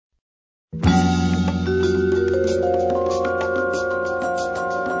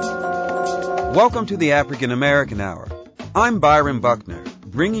Welcome to the African American Hour. I'm Byron Buckner,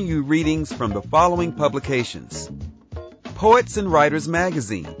 bringing you readings from the following publications: Poets and Writers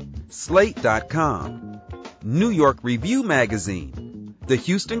Magazine, Slate.com, New York Review Magazine, the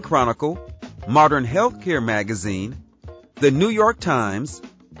Houston Chronicle, Modern Healthcare Magazine, the New York Times,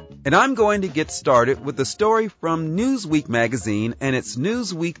 and I'm going to get started with a story from Newsweek Magazine and its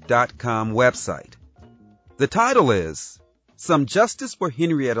Newsweek.com website. The title is Some Justice for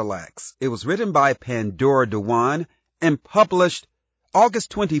Henrietta Lacks. It was written by Pandora Dewan and published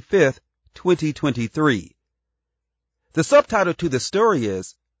August 25th, 2023. The subtitle to the story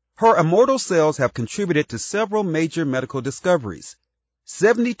is, Her Immortal Cells Have Contributed to Several Major Medical Discoveries.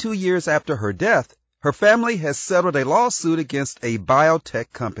 72 years after her death, her family has settled a lawsuit against a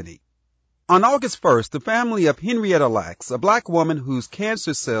biotech company. On August 1st, the family of Henrietta Lacks, a black woman whose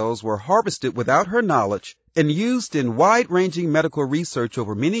cancer cells were harvested without her knowledge and used in wide-ranging medical research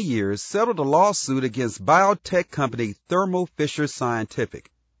over many years, settled a lawsuit against biotech company Thermo Fisher Scientific.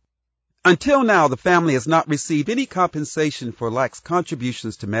 Until now, the family has not received any compensation for Lacks'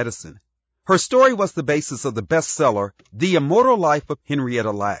 contributions to medicine. Her story was the basis of the bestseller, The Immortal Life of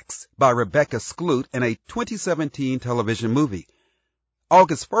Henrietta Lacks, by Rebecca Skloot, in a 2017 television movie.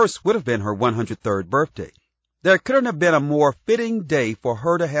 August 1st would have been her 103rd birthday. There couldn't have been a more fitting day for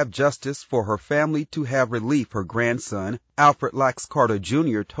her to have justice, for her family to have relief, her grandson, Alfred Lacks Carter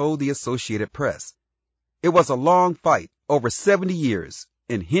Jr., told the Associated Press. It was a long fight, over 70 years,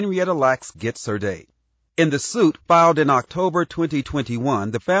 and Henrietta Lacks gets her day. In the suit filed in October 2021,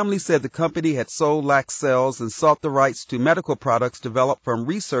 the family said the company had sold Lacks cells and sought the rights to medical products developed from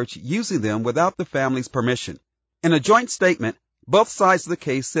research using them without the family's permission. In a joint statement, both sides of the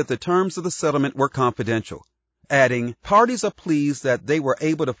case said the terms of the settlement were confidential, adding, parties are pleased that they were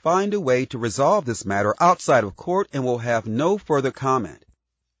able to find a way to resolve this matter outside of court and will have no further comment.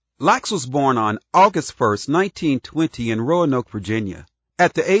 Lacks was born on August 1st, 1920 in Roanoke, Virginia.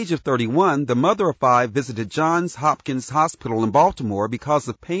 At the age of 31, the mother of five visited Johns Hopkins Hospital in Baltimore because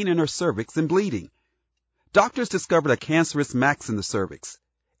of pain in her cervix and bleeding. Doctors discovered a cancerous mass in the cervix.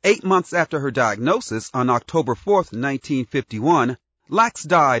 8 months after her diagnosis, on October 4th, 1951, Lacks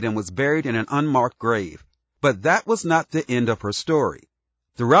died and was buried in an unmarked grave. But that was not the end of her story.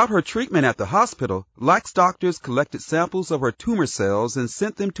 Throughout her treatment at the hospital, Lacks doctors collected samples of her tumor cells and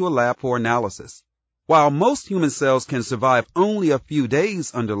sent them to a lab for analysis. While most human cells can survive only a few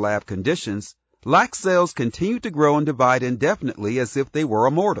days under lab conditions, Lacks cells continue to grow and divide indefinitely as if they were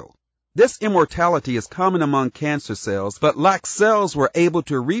immortal. This immortality is common among cancer cells, but Lacks cells were able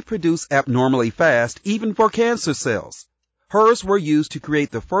to reproduce abnormally fast, even for cancer cells. Hers were used to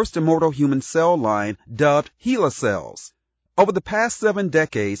create the first immortal human cell line, dubbed HeLa cells. Over the past 7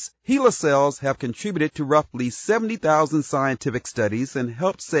 decades, HeLa cells have contributed to roughly 70,000 scientific studies and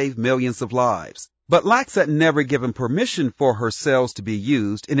helped save millions of lives. But Lacks had never given permission for her cells to be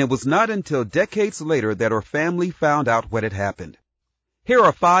used, and it was not until decades later that her family found out what had happened. Here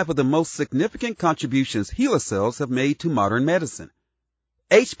are 5 of the most significant contributions HeLa cells have made to modern medicine.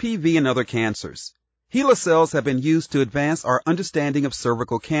 HPV and other cancers. HeLa cells have been used to advance our understanding of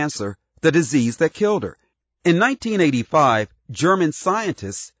cervical cancer, the disease that killed her. In 1985, German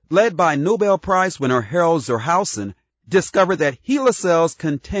scientists, led by Nobel Prize winner Harald Zerhausen, discovered that HeLa cells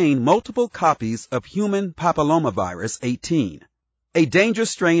contain multiple copies of human papillomavirus 18, a dangerous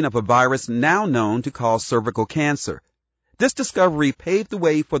strain of a virus now known to cause cervical cancer. This discovery paved the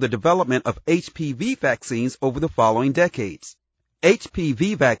way for the development of HPV vaccines over the following decades.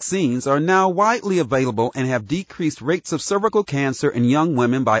 HPV vaccines are now widely available and have decreased rates of cervical cancer in young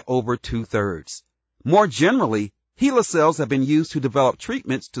women by over 2/3. More generally, HeLa cells have been used to develop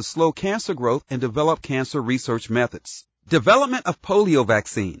treatments to slow cancer growth and develop cancer research methods. Development of polio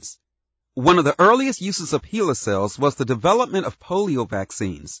vaccines. One of the earliest uses of HeLa cells was the development of polio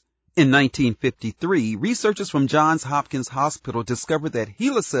vaccines. In 1953, researchers from Johns Hopkins Hospital discovered that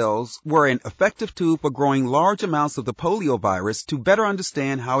HeLa cells were an effective tool for growing large amounts of the polio virus to better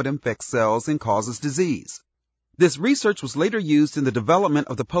understand how it infects cells and causes disease. This research was later used in the development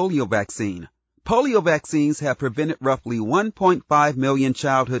of the polio vaccine. Polio vaccines have prevented roughly 1.5 million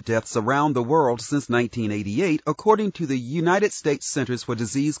childhood deaths around the world since 1988, according to the United States Centers for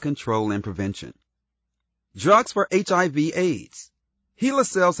Disease Control and Prevention. Drugs for HIV/AIDS. HeLa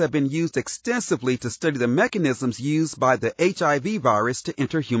cells have been used extensively to study the mechanisms used by the HIV virus to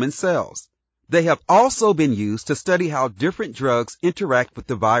enter human cells. They have also been used to study how different drugs interact with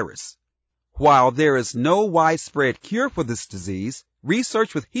the virus. While there is no widespread cure for this disease,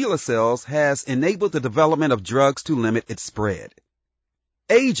 research with HeLa cells has enabled the development of drugs to limit its spread.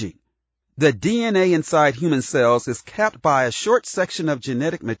 Aging. The DNA inside human cells is capped by a short section of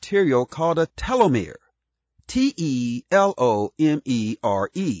genetic material called a telomere. T-E-L-O-M-E-R-E.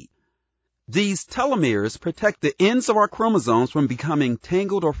 These telomeres protect the ends of our chromosomes from becoming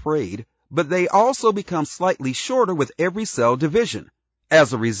tangled or frayed, but they also become slightly shorter with every cell division.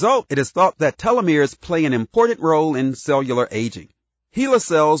 As a result, it is thought that telomeres play an important role in cellular aging. HeLa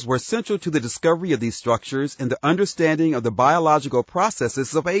cells were central to the discovery of these structures and the understanding of the biological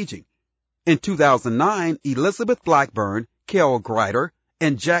processes of aging. In 2009, Elizabeth Blackburn, Carol Greider,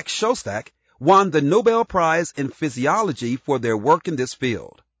 and Jack Szostak won the Nobel Prize in Physiology for their work in this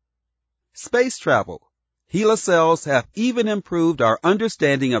field. Space travel. HeLa cells have even improved our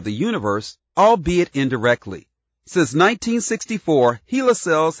understanding of the universe, albeit indirectly. Since 1964, HeLa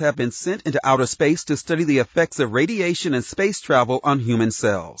cells have been sent into outer space to study the effects of radiation and space travel on human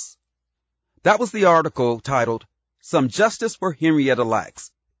cells. That was the article titled, Some Justice for Henrietta Lacks.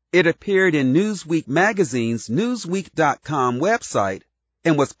 It appeared in Newsweek magazine's Newsweek.com website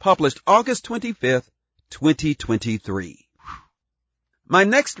and was published August 25th, 2023. My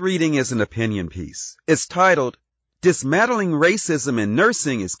next reading is an opinion piece. It's titled, Dismantling Racism in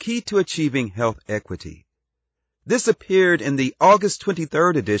Nursing is Key to Achieving Health Equity. This appeared in the August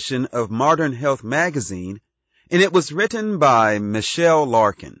 23rd edition of Modern Health magazine, and it was written by Michelle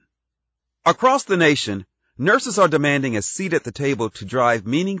Larkin. Across the nation, nurses are demanding a seat at the table to drive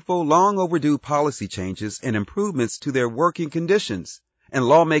meaningful, long overdue policy changes and improvements to their working conditions, and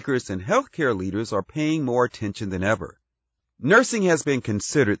lawmakers and healthcare leaders are paying more attention than ever. Nursing has been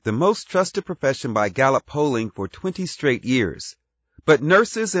considered the most trusted profession by Gallup polling for 20 straight years, but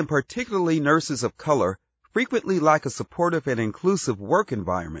nurses, and particularly nurses of color, frequently lack a supportive and inclusive work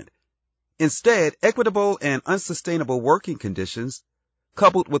environment. Instead, equitable and unsustainable working conditions,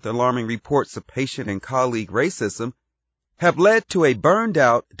 coupled with alarming reports of patient and colleague racism, have led to a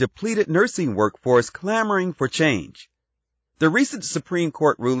burned-out, depleted nursing workforce clamoring for change. The recent Supreme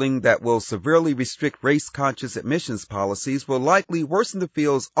Court ruling that will severely restrict race-conscious admissions policies will likely worsen the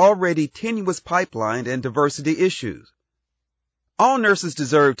field's already tenuous pipeline and diversity issues. All nurses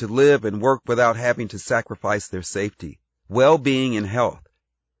deserve to live and work without having to sacrifice their safety, well-being, and health.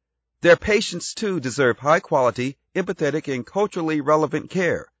 Their patients, too, deserve high-quality, empathetic, and culturally relevant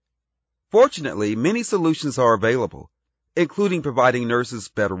care. Fortunately, many solutions are available, including providing nurses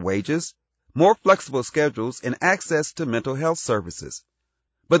better wages, more flexible schedules, and access to mental health services.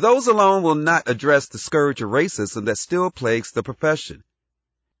 But those alone will not address the scourge of racism that still plagues the profession.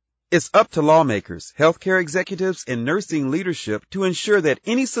 It's up to lawmakers, healthcare executives, and nursing leadership to ensure that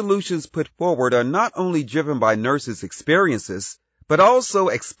any solutions put forward are not only driven by nurses' experiences, but also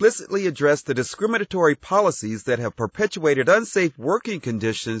explicitly address the discriminatory policies that have perpetuated unsafe working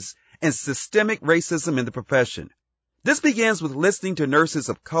conditions and systemic racism in the profession. This begins with listening to nurses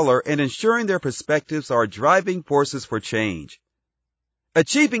of color and ensuring their perspectives are driving forces for change.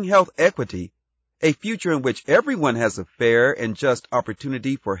 Achieving health equity, a future in which everyone has a fair and just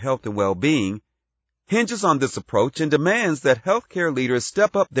opportunity for health and well-being, hinges on this approach and demands that healthcare leaders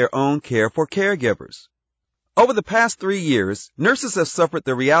step up their own care for caregivers. Over the past 3 years, nurses have suffered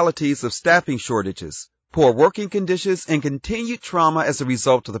the realities of staffing shortages, poor working conditions, and continued trauma as a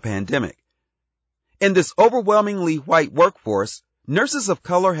result of the pandemic. In this overwhelmingly white workforce, nurses of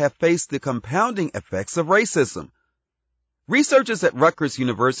color have faced the compounding effects of racism. Researchers at Rutgers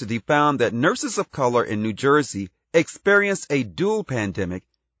University found that nurses of color in New Jersey experienced a dual pandemic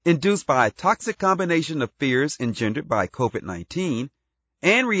induced by a toxic combination of fears engendered by COVID-19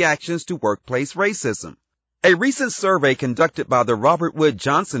 and reactions to workplace racism. A recent survey conducted by the Robert Wood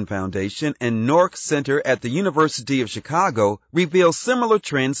Johnson Foundation and Nork Center at the University of Chicago revealed similar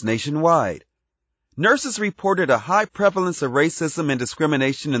trends nationwide. Nurses reported a high prevalence of racism and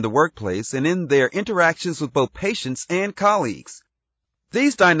discrimination in the workplace and in their interactions with both patients and colleagues.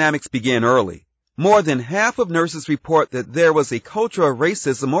 These dynamics began early. More than half of nurses report that there was a culture of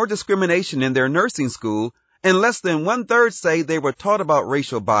racism or discrimination in their nursing school, and less than 1/3 say they were taught about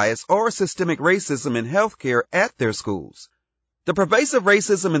racial bias or systemic racism in healthcare at their schools. The pervasive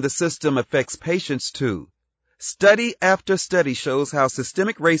racism in the system affects patients too. Study after study shows how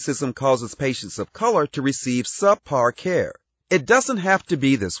systemic racism causes patients of color to receive subpar care. It doesn't have to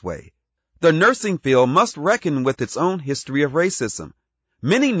be this way. The nursing field must reckon with its own history of racism.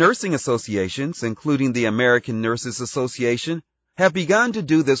 Many nursing associations, including the American Nurses Association, have begun to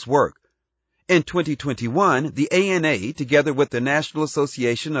do this work. In 2021, the ANA, together with the National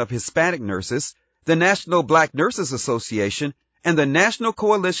Association of Hispanic Nurses, the National Black Nurses Association, and the National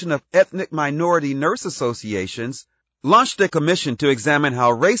Coalition of Ethnic Minority Nurse Associations launched a commission to examine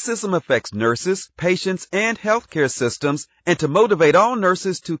how racism affects nurses, patients, and healthcare systems, and to motivate all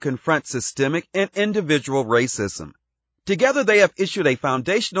nurses to confront systemic and individual racism. Together, they have issued a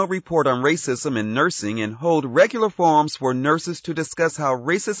foundational report on racism in nursing and hold regular forums for nurses to discuss how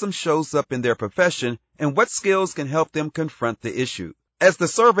racism shows up in their profession and what skills can help them confront the issue. As the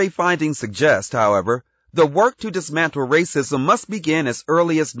survey findings suggest, however, the work to dismantle racism must begin as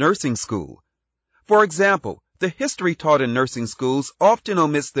early as nursing school. For example, the history taught in nursing schools often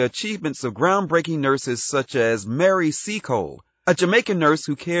omits the achievements of groundbreaking nurses such as Mary Seacole, a Jamaican nurse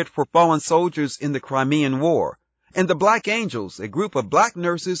who cared for fallen soldiers in the Crimean War, and the Black Angels, a group of black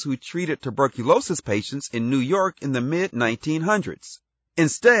nurses who treated tuberculosis patients in New York in the mid-1900s.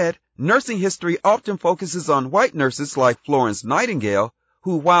 Instead, nursing history often focuses on white nurses like Florence Nightingale,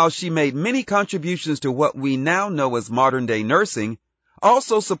 who, while she made many contributions to what we now know as modern-day nursing,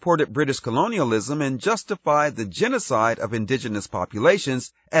 also supported British colonialism and justified the genocide of indigenous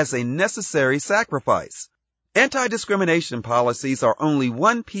populations as a necessary sacrifice. Anti-discrimination policies are only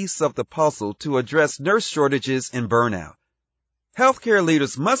one piece of the puzzle to address nurse shortages and burnout. Healthcare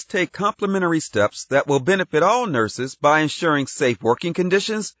leaders must take complementary steps that will benefit all nurses by ensuring safe working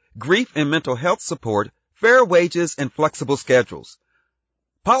conditions, grief and mental health support, fair wages, and flexible schedules.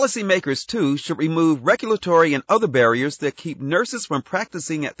 Policymakers, too, should remove regulatory and other barriers that keep nurses from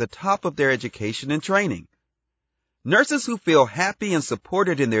practicing at the top of their education and training. Nurses who feel happy and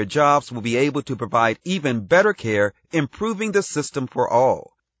supported in their jobs will be able to provide even better care, improving the system for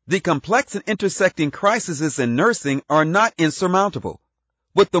all. The complex and intersecting crises in nursing are not insurmountable.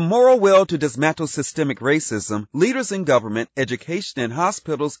 With the moral will to dismantle systemic racism, leaders in government, education, and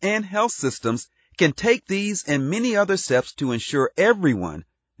hospitals and health systems can take these and many other steps to ensure everyone,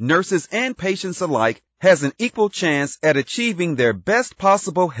 nurses and patients alike, has an equal chance at achieving their best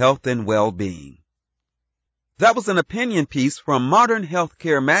possible health and well-being. That was an opinion piece from Modern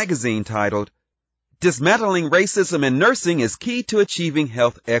Healthcare magazine titled, Dismantling Racism in Nursing is Key to Achieving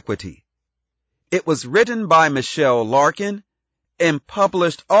Health Equity. It was written by Michelle Larkin and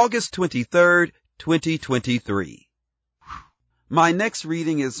published August 23, 2023. My next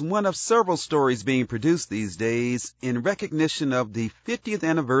reading is one of several stories being produced these days in recognition of the 50th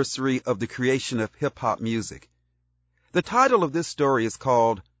anniversary of the creation of hip-hop music. The title of this story is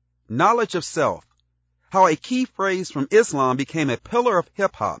called Knowledge of Self: How a Key Phrase from Islam Became a Pillar of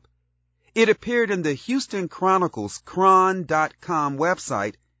Hip-Hop. It appeared in the Houston Chronicle's Chron.com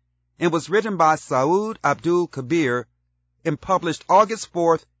website and was written by Saud Abdul Kabir and published August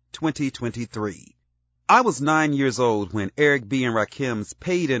 4th, 2023. I was 9 years old when Eric B. and Rakim's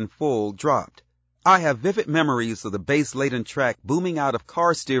Paid in Full dropped. I have vivid memories of the bass-laden track booming out of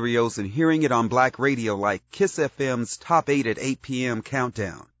car stereos and hearing it on black radio like Kiss FM's Top 8 at 8 p.m.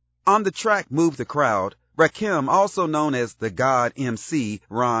 countdown. On the track Move the Crowd, Rakim, also known as the God MC,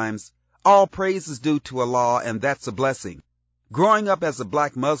 rhymes, "All praise is due to Allah and that's a blessing." Growing up as a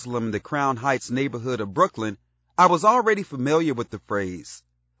black Muslim in the Crown Heights neighborhood of Brooklyn, I was already familiar with the phrase.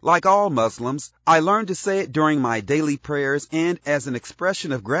 Like all Muslims, I learned to say it during my daily prayers and as an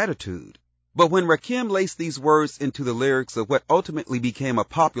expression of gratitude. But when Rakim laced these words into the lyrics of what ultimately became a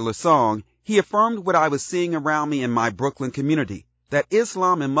popular song, he affirmed what I was seeing around me in my Brooklyn community, that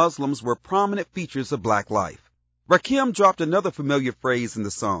Islam and Muslims were prominent features of black life. Rakim dropped another familiar phrase in the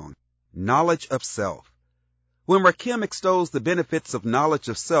song, knowledge of self. When Rakim extols the benefits of knowledge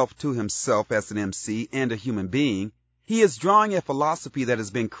of self to himself as an MC and a human being, he is drawing a philosophy that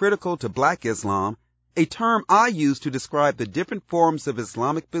has been critical to black Islam, a term I use to describe the different forms of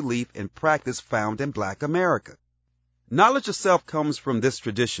Islamic belief and practice found in black America. Knowledge of self comes from this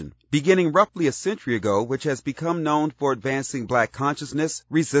tradition, beginning roughly a century ago, which has become known for advancing black consciousness,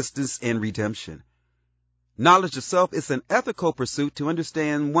 resistance, and redemption. Knowledge of self is an ethical pursuit to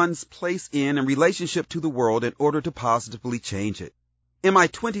understand one's place in and relationship to the world in order to positively change it. In my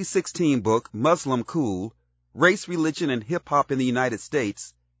 2016 book, Muslim Cool, Race, Religion, and Hip-Hop in the United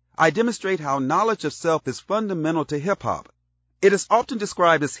States, I demonstrate how knowledge of self is fundamental to hip-hop. It is often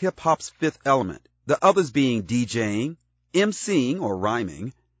described as hip-hop's fifth element, the others being DJing, MCing or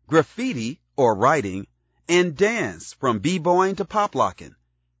rhyming, graffiti or writing, and dance from b-boying to pop-locking.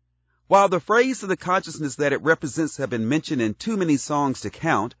 While the phrase of the consciousness that it represents have been mentioned in too many songs to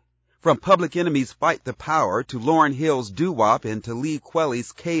count, from Public Enemy's Fight the Power to Lauryn Hill's Doo-Wop and Talib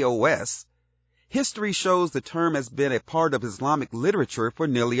Kweli's KOS, history shows the term has been a part of Islamic literature for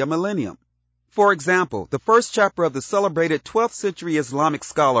nearly a millennium. For example, the first chapter of the celebrated 12th century Islamic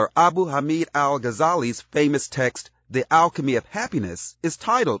scholar Abu Hamid al-Ghazali's famous text, The Alchemy of Happiness, is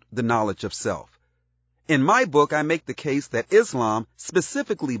titled The Knowledge of Self. In my book, I make the case that Islam,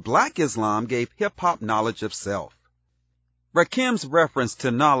 specifically black Islam, gave hip-hop knowledge of self. Rakim's reference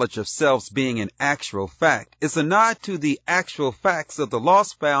to knowledge of selves being an actual fact is a nod to the actual facts of the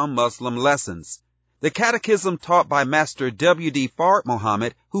lost found Muslim lessons. The catechism taught by Master W.D. Fard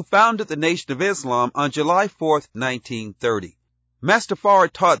Muhammad, who founded the Nation of Islam on July 4, 1930. Master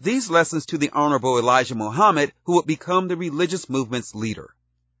Fard taught these lessons to the Honorable Elijah Muhammad, who would become the religious movement's leader.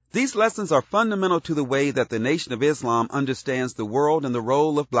 These lessons are fundamental to the way that the Nation of Islam understands the world and the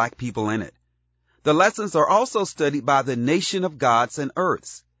role of black people in it. The lessons are also studied by the Nation of Gods and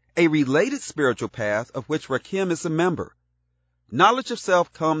Earths, a related spiritual path of which Rakim is a member. Knowledge of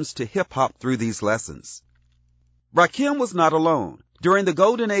self comes to hip-hop through these lessons. Rakim was not alone. During the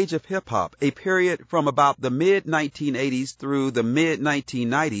golden age of hip-hop, a period from about the mid-1980s through the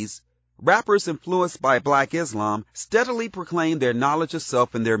mid-1990s, rappers influenced by Black Islam steadily proclaimed their knowledge of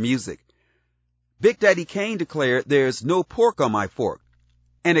self in their music. Big Daddy Kane declared, "There's no pork on my fork,"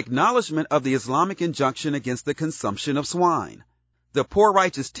 an acknowledgement of the Islamic injunction against the consumption of swine. The Poor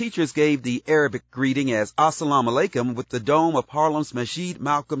Righteous Teachers gave the Arabic greeting as Assalamu Alaikum with the dome of Harlem's Majid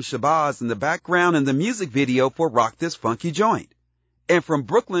Malcolm Shabazz in the background in the music video for Rock This Funky Joint. And from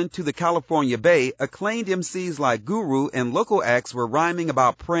Brooklyn to the California Bay, acclaimed MCs like Guru and local acts were rhyming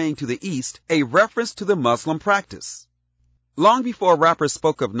about praying to the East, a reference to the Muslim practice. Long before rappers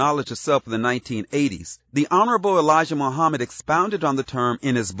spoke of knowledge of self in the 1980s, the Honorable Elijah Muhammad expounded on the term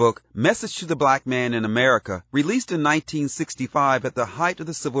in his book, Message to the Black Man in America, released in 1965 at the height of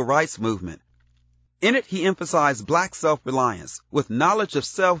the Civil Rights Movement. In it, he emphasized black self-reliance, with knowledge of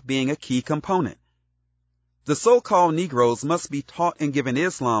self being a key component. The so-called Negroes must be taught and given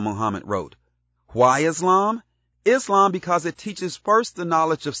Islam, Muhammad wrote. Why Islam? Islam because it teaches first the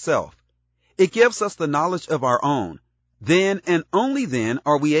knowledge of self. It gives us the knowledge of our own. Then and only then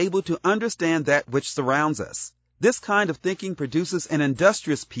are we able to understand that which surrounds us. This kind of thinking produces an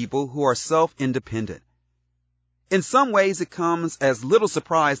industrious people who are self-independent. In some ways, it comes as little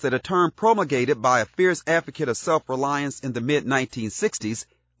surprise that a term promulgated by a fierce advocate of self-reliance in the mid-1960s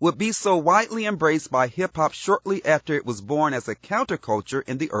would be so widely embraced by hip-hop shortly after it was born as a counterculture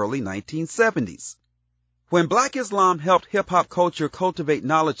in the early 1970s. When Black Islam helped hip-hop culture cultivate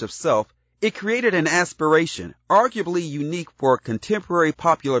knowledge of self, it created an aspiration, arguably unique for contemporary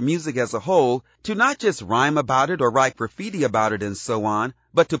popular music as a whole, to not just rhyme about it or write graffiti about it and so on,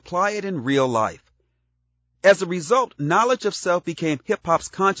 but to apply it in real life. As a result, knowledge of self became hip-hop's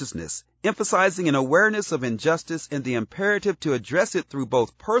consciousness, emphasizing an awareness of injustice and the imperative to address it through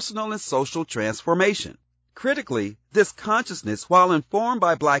both personal and social transformation. Critically, this consciousness, while informed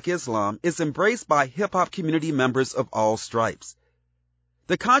by Black Islam, is embraced by hip-hop community members of all stripes.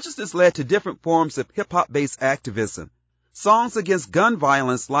 The consciousness led to different forms of hip-hop-based activism. Songs against gun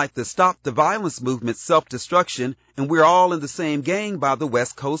violence like the Stop the Violence movement's Self-Destruction and We're All in the Same Gang by the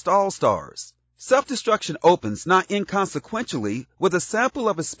West Coast All-Stars. Self-Destruction opens, not inconsequentially, with a sample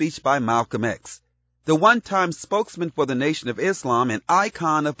of a speech by Malcolm X, the one-time spokesman for the Nation of Islam and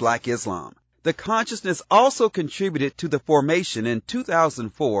icon of Black Islam. The consciousness also contributed to the formation in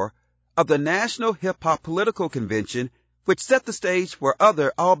 2004 of the National Hip-Hop Political Convention, which set the stage for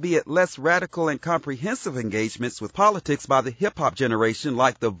other, albeit less radical and comprehensive engagements with politics by the hip-hop generation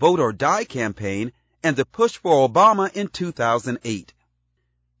like the Vote or Die campaign and the push for Obama in 2008.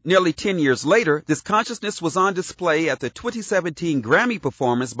 Nearly 10 years later, this consciousness was on display at the 2017 Grammy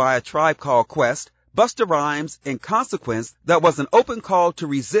performance by A Tribe Called Quest, Busta Rhymes, and Consequence that was an open call to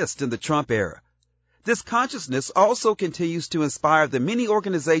resist in the Trump era. This consciousness also continues to inspire the many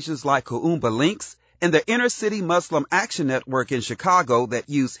organizations like Kuumba Links and the Inner City Muslim Action Network in Chicago that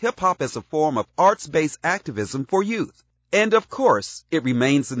use hip-hop as a form of arts-based activism for youth. And of course, it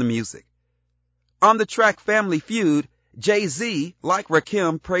remains in the music. On the track Family Feud, Jay-Z, like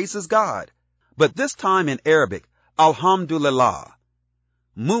Rakim, praises God, but this time in Arabic, Alhamdulillah.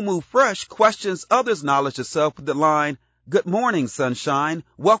 Mumu Fresh questions others' knowledge of self with the line, "Good morning, sunshine,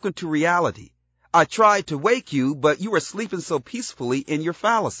 welcome to reality. I tried to wake you, but you were sleeping so peacefully in your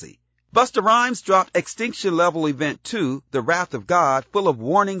fallacy." Busta Rhymes dropped Extinction Level Event 2, The Wrath of God, full of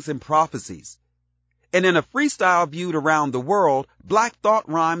warnings and prophecies. And in a freestyle viewed around the world, Black Thought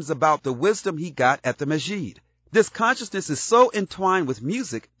rhymes about the wisdom he got at the Majid. This consciousness is so entwined with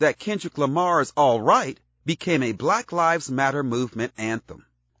music that Kendrick Lamar's All Right became a Black Lives Matter movement anthem.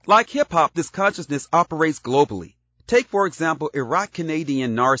 Like hip-hop, this consciousness operates globally. Take, for example,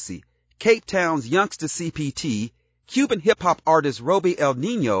 Iraq-Canadian Narcy, Cape Town's Youngster CPT, Cuban hip-hop artist Roby El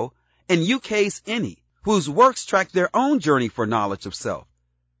Nino, and UK's Any, whose works track their own journey for knowledge of self.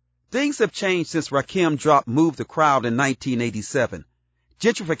 Things have changed since Rakim dropped Move the Crowd in 1987.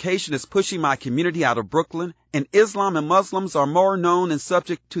 Gentrification is pushing my community out of Brooklyn, and Islam and Muslims are more known and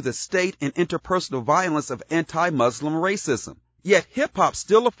subject to the state and interpersonal violence of anti-Muslim racism. Yet hip-hop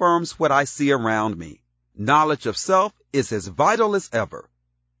still affirms what I see around me. Knowledge of self is as vital as ever.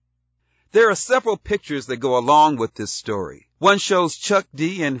 There are several pictures that go along with this story. One shows Chuck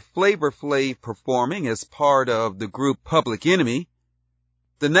D and Flavor Flav performing as part of the group Public Enemy.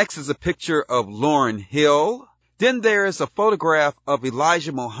 The next is a picture of Lauryn Hill. Then there is a photograph of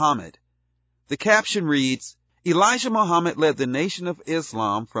Elijah Muhammad. The caption reads, Elijah Muhammad led the Nation of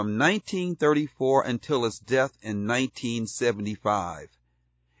Islam from 1934 until his death in 1975.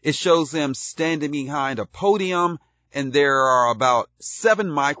 It shows him standing behind a podium, and there are about 7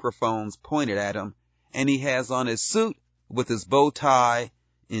 microphones pointed at him, and he has on his suit with his bow tie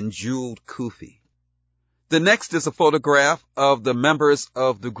and jeweled kufi. The next is a photograph of the members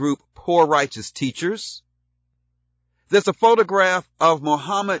of the group Poor Righteous Teachers. There's a photograph of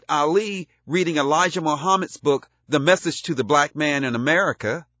Muhammad Ali reading Elijah Muhammad's book, The Message to the Black Man in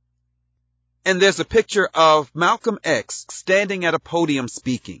America. And there's a picture of Malcolm X standing at a podium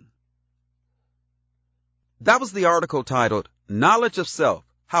speaking. That was the article titled, Knowledge of Self,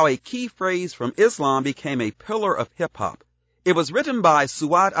 How a Key Phrase from Islam Became a Pillar of Hip-Hop. It was written by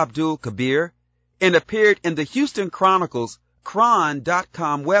Suad Abdul Kabir and appeared in the Houston Chronicle's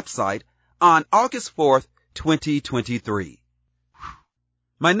Chron.com website on August 4th, 2023.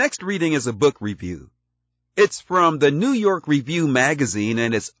 My next reading is a book review. It's from the New York Review magazine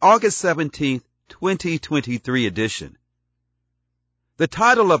and it's August 17th, 2023 edition. The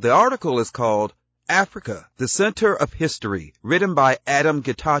title of the article is called Africa, the Center of History, written by Adam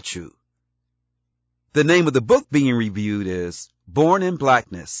Getachew. The name of the book being reviewed is Born in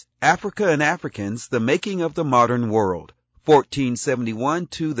Blackness, Africa and Africans, the Making of the Modern World, 1471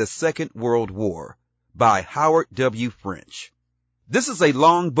 to the Second World War, by Howard W. French. This is a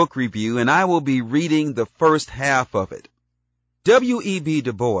long book review, and I will be reading the first half of it. W.E.B.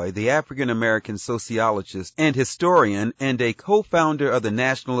 Du Bois, the African-American sociologist and historian and a co-founder of the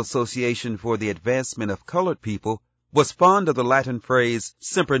National Association for the Advancement of Colored People, was fond of the Latin phrase,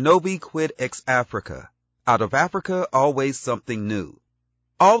 Semper Novi quid ex Africa, out of Africa always something new.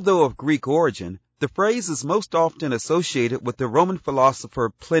 Although of Greek origin, the phrase is most often associated with the Roman philosopher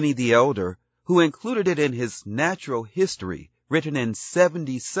Pliny the Elder, who included it in his Natural History, written in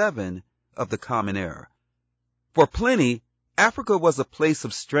 77 of the Common Era. For Pliny, Africa was a place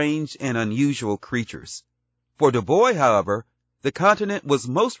of strange and unusual creatures. For Du Bois, however, the continent was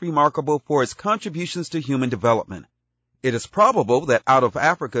most remarkable for its contributions to human development. It is probable that out of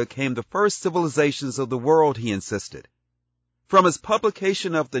Africa came the first civilizations of the world, he insisted. From his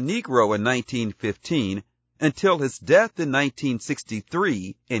publication of The Negro in 1915 until his death in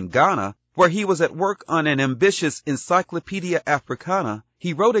 1963 in Ghana, where he was at work on an ambitious Encyclopedia Africana,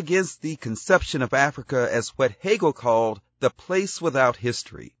 he wrote against the conception of Africa as what Hegel called the place without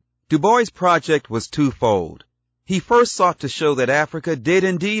history. Du Bois' project was twofold. He first sought to show that Africa did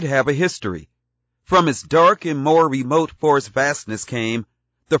indeed have a history. From its dark and more remote forest vastness came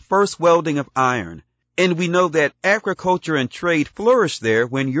the first welding of iron, and we know that agriculture and trade flourished there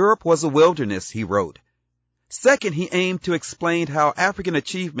when Europe was a wilderness, he wrote. Second, he aimed to explain how African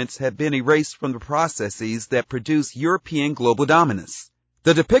achievements had been erased from the processes that produced European global dominance.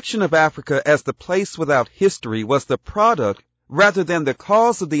 The depiction of Africa as the place without history was the product rather than the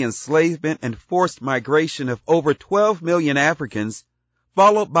cause of the enslavement and forced migration of over 12 million Africans,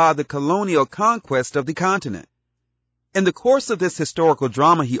 followed by the colonial conquest of the continent. In the course of this historical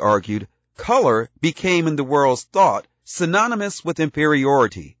drama, he argued, color became in the world's thought synonymous with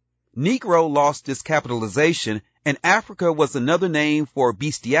inferiority. Negro lost its capitalization, and Africa was another name for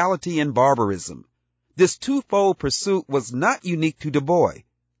bestiality and barbarism. This twofold pursuit was not unique to Du Bois.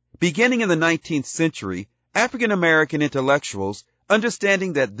 Beginning in the 19th century, African-American intellectuals,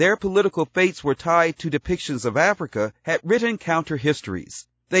 understanding that their political fates were tied to depictions of Africa, had written counter-histories.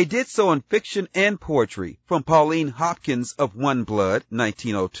 They did so in fiction and poetry, from Pauline Hopkins' Of One Blood,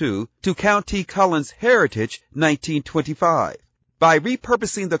 1902, to Count T. Cullen's Heritage, 1925. By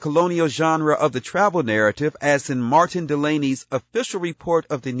repurposing the colonial genre of the travel narrative, as in Martin Delaney's Official Report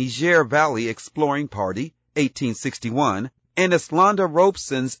of the Niger Valley Exploring Party, 1861, and Islanda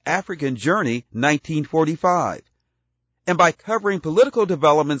Robeson's African Journey, 1945. And by covering political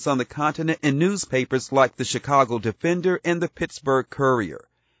developments on the continent in newspapers like the Chicago Defender and the Pittsburgh Courier.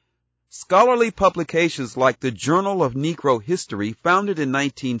 Scholarly publications like the Journal of Negro History, founded in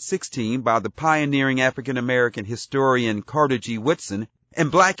 1916 by the pioneering African-American historian Carter G. Woodson,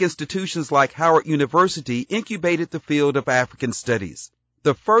 and black institutions like Howard University incubated the field of African studies.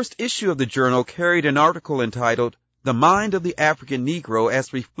 The first issue of the journal carried an article entitled, the mind of the African Negro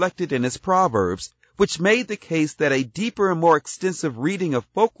as reflected in its proverbs, which made the case that a deeper and more extensive reading of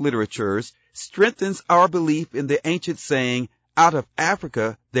folk literatures strengthens our belief in the ancient saying, out of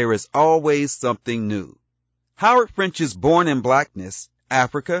Africa there is always something new. Howard French's Born in Blackness,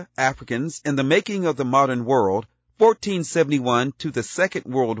 Africa, Africans, and the Making of the Modern World, 1471 to the Second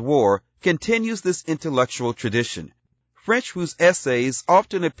World War, continues this intellectual tradition. French, whose essays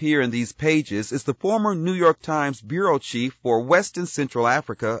often appear in these pages, is the former New York Times bureau chief for West and Central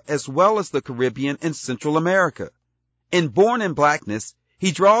Africa, as well as the Caribbean and Central America. In Born in Blackness,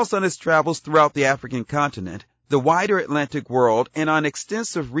 he draws on his travels throughout the African continent, the wider Atlantic world, and on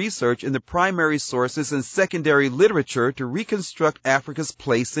extensive research in the primary sources and secondary literature to reconstruct Africa's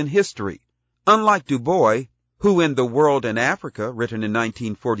place in history. Unlike Du Bois, who in The World in Africa, written in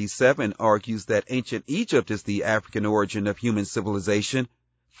 1947, argues that ancient Egypt is the African origin of human civilization,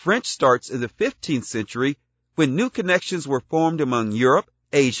 French starts in the 15th century when new connections were formed among Europe,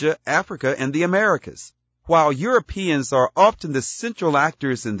 Asia, Africa, and the Americas. While Europeans are often the central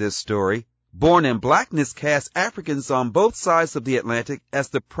actors in this story, Born in Blackness casts Africans on both sides of the Atlantic as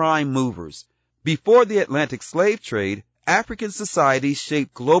the prime movers. Before the Atlantic slave trade, African societies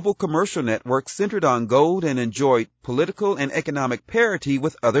shaped global commercial networks centered on gold and enjoyed political and economic parity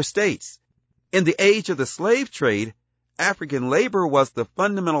with other states. In the age of the slave trade, African labor was the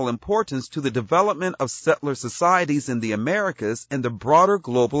fundamental importance to the development of settler societies in the Americas and the broader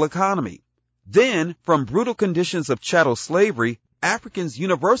global economy. Then, from brutal conditions of chattel slavery, Africans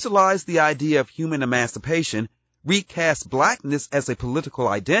universalized the idea of human emancipation, recast blackness as a political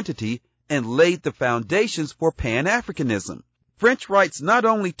identity, and laid the foundations for Pan-Africanism. French writes not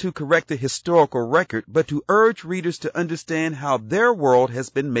only to correct the historical record, but to urge readers to understand how their world has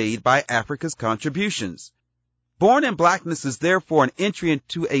been made by Africa's contributions. Born in Blackness is therefore an entry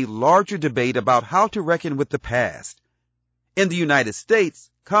into a larger debate about how to reckon with the past. In the United States,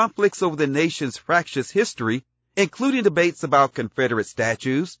 conflicts over the nation's fractious history, including debates about Confederate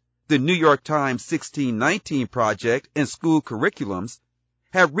statues, the New York Times 1619 Project, and school curriculums,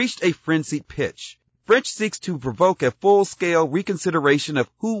 have reached a frenzied pitch. French seeks to provoke a full-scale reconsideration of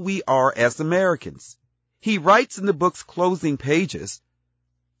who we are as Americans. He writes in the book's closing pages,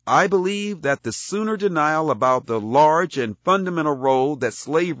 I believe that the sooner denial about the large and fundamental role that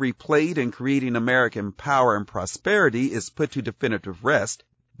slavery played in creating American power and prosperity is put to definitive rest,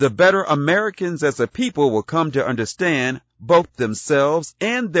 the better Americans as a people will come to understand both themselves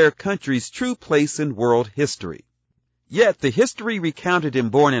and their country's true place in world history. Yet the history recounted in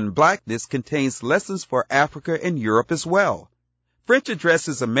Born in Blackness contains lessons for Africa and Europe as well. French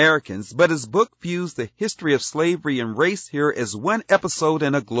addresses Americans, but his book views the history of slavery and race here as one episode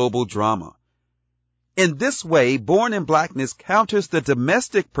in a global drama. In this way, Born in Blackness counters the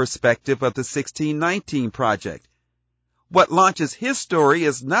domestic perspective of the 1619 Project. What launches his story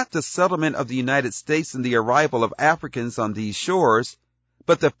is not the settlement of the United States and the arrival of Africans on these shores,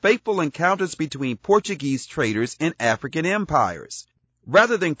 but the fateful encounters between Portuguese traders and African empires.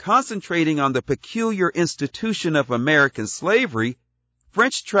 Rather than concentrating on the peculiar institution of American slavery,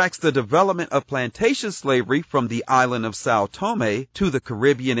 French tracks the development of plantation slavery from the island of Sao Tome to the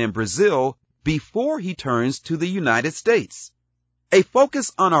Caribbean and Brazil before he turns to the United States. A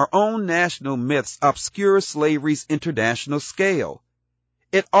focus on our own national myths obscures slavery's international scale.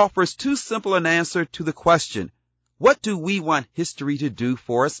 It offers too simple an answer to the question, what do we want history to do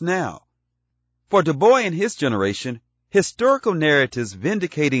for us now? For Du Bois and his generation, historical narratives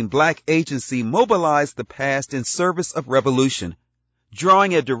vindicating black agency mobilized the past in service of revolution,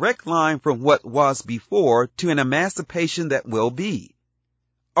 drawing a direct line from what was before to an emancipation that will be.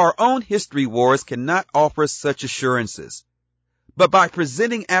 Our own history wars cannot offer such assurances. But by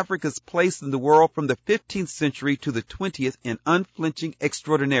presenting Africa's place in the world from the 15th century to the 20th in unflinching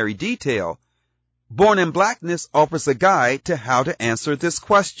extraordinary detail, Born in Blackness offers a guide to how to answer this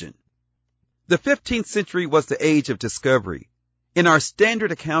question. The 15th century was the age of discovery. In our standard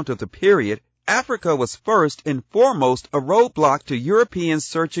account of the period, Africa was first and foremost a roadblock to Europeans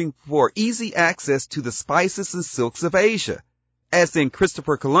searching for easy access to the spices and silks of Asia, as in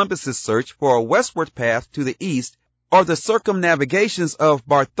Christopher Columbus's search for a westward path to the east or the circumnavigations of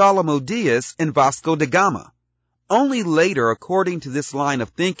Bartholomew Diaz and Vasco da Gama. Only later, according to this line of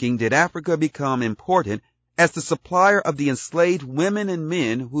thinking, did Africa become important as the supplier of the enslaved women and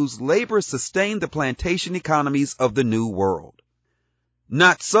men whose labor sustained the plantation economies of the New World.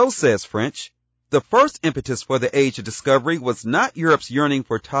 Not so, says French. The first impetus for the age of discovery was not Europe's yearning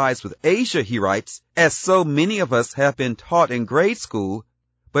for ties with Asia, he writes, as so many of us have been taught in grade school,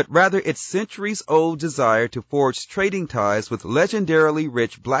 but rather its centuries-old desire to forge trading ties with legendarily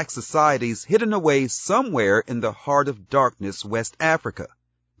rich black societies hidden away somewhere in the heart of darkness, West Africa.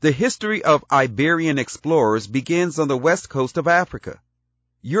 The history of Iberian explorers begins on the west coast of Africa.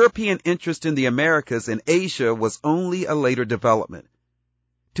 European interest in the Americas and Asia was only a later development.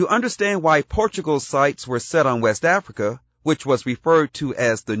 To understand why Portugal's sights were set on West Africa, which was referred to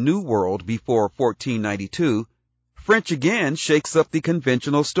as the New World before 1492, French again shakes up the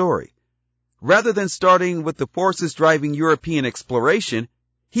conventional story. Rather than starting with the forces driving European exploration,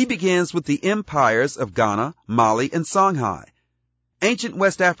 he begins with the empires of Ghana, Mali, and Songhai. Ancient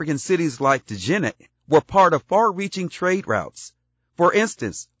West African cities like Djinné were part of far-reaching trade routes. For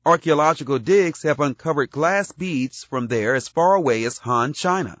instance, archaeological digs have uncovered glass beads from there as far away as Han,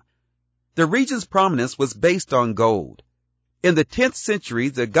 China. The region's prominence was based on gold. In the 10th century,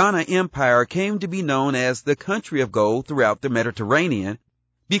 the Ghana Empire came to be known as the country of gold throughout the Mediterranean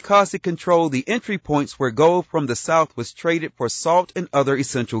because it controlled the entry points where gold from the south was traded for salt and other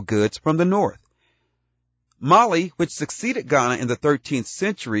essential goods from the north. Mali, which succeeded Ghana in the 13th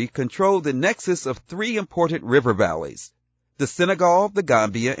century, controlled the nexus of three important river valleys, the Senegal, the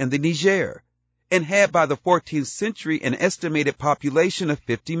Gambia, and the Niger, and had by the 14th century an estimated population of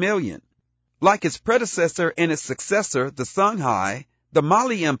 50 million. Like its predecessor and its successor, the Songhai, the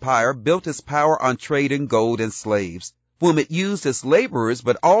Mali Empire built its power on trade in gold and slaves, whom it used as laborers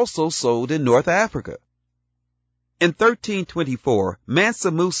but also sold in North Africa. In 1324,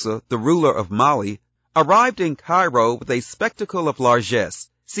 Mansa Musa, the ruler of Mali, arrived in Cairo with a spectacle of largesse,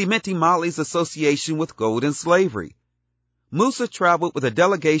 cementing Mali's association with gold and slavery. Musa traveled with a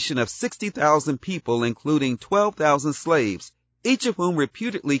delegation of 60,000 people, including 12,000 slaves, each of whom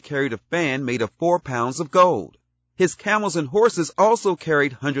reputedly carried a fan made of 4 pounds of gold. His camels and horses also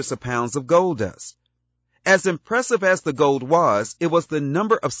carried hundreds of pounds of gold dust. As impressive as the gold was, it was the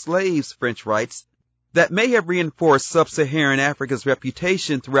number of slaves, French writes, that may have reinforced sub-Saharan Africa's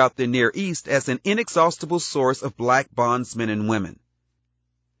reputation throughout the Near East as an inexhaustible source of black bondsmen and women.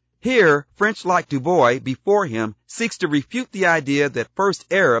 Here, French like Du Bois before him seeks to refute the idea that first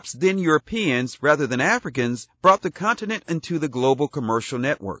Arabs, then Europeans, rather than Africans, brought the continent into the global commercial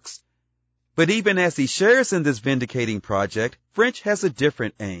networks. But even as he shares in this vindicating project, French has a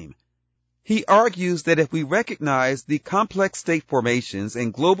different aim. He argues that if we recognize the complex state formations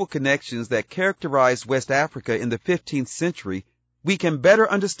and global connections that characterized West Africa in the 15th century, we can better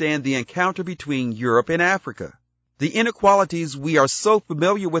understand the encounter between Europe and Africa. The inequalities we are so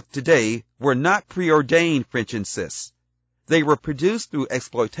familiar with today were not preordained, French insists. They were produced through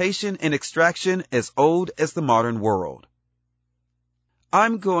exploitation and extraction as old as the modern world.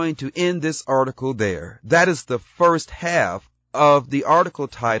 I'm going to end this article there. That is the first half of the article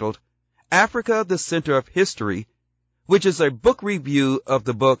titled Africa, the Center of History, which is a book review of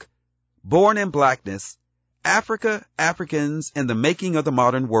the book Born in Blackness, Africa, Africans, and the Making of the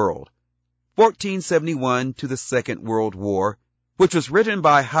Modern World, 1471 to the Second World War, which was written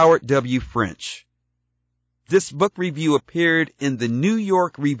by Howard W. French. This book review appeared in the New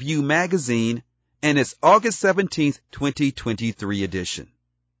York Review magazine and its August 17, 2023 edition.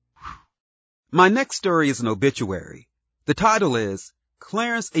 My next story is an obituary. The title is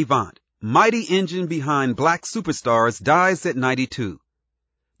Clarence Avant, Mighty Engine Behind Black Superstars, Dies at 92.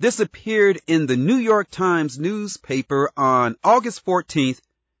 This appeared in the New York Times newspaper on August 14th,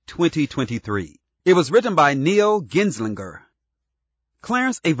 2023. It was written by Neil Genslinger.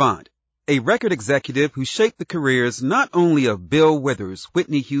 Clarence Avant, a record executive who shaped the careers not only of Bill Withers,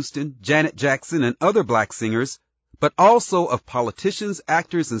 Whitney Houston, Janet Jackson, and other black singers, but also of politicians,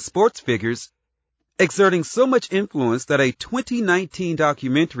 actors, and sports figures, exerting so much influence that a 2019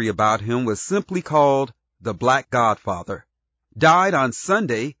 documentary about him was simply called The Black Godfather, died on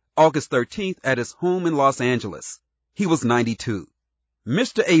Sunday, August 13th, at his home in Los Angeles. He was 92.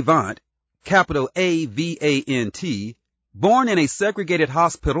 Mr. Avant, capital A-V-A-N-T, born in a segregated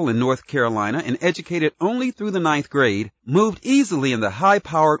hospital in North Carolina and educated only through the 9th grade, moved easily in the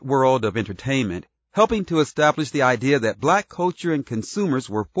high-powered world of entertainment, helping to establish the idea that black culture and consumers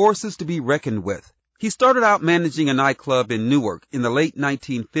were forces to be reckoned with. He started out managing a nightclub in Newark in the late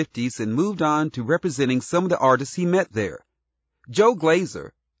 1950s and moved on to representing some of the artists he met there. Joe Glazer,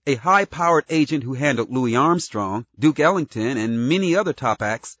 a high-powered agent who handled Louis Armstrong, Duke Ellington, and many other top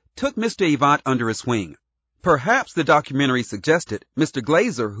acts, took Mr. Avant under his wing. Perhaps, the documentary suggested, Mr.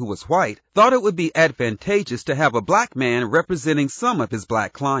 Glazer, who was white, thought it would be advantageous to have a black man representing some of his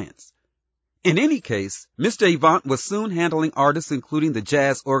black clients. In any case, Mr. Avant was soon handling artists including the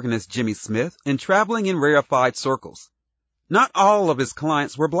jazz organist Jimmy Smith and traveling in rarefied circles. Not all of his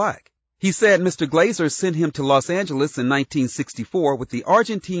clients were black. He said Mr. Glazer sent him to Los Angeles in 1964 with the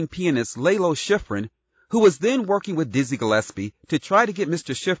Argentine pianist Lalo Schifrin, who was then working with Dizzy Gillespie, to try to get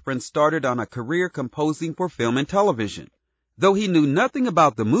Mr. Schifrin started on a career composing for film and television. Though he knew nothing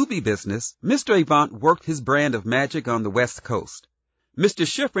about the movie business, Mr. Avant worked his brand of magic on the West Coast. Mr.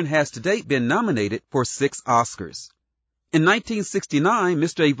 Schifrin has to date been nominated for 6 Oscars. In 1969,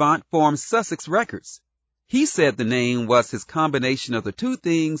 Mr. Avant formed Sussex Records. He said the name was his combination of the two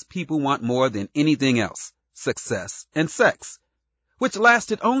things people want more than anything else, success and sex, which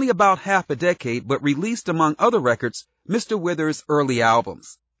lasted only about half a decade but released, among other records, Mr. Withers' early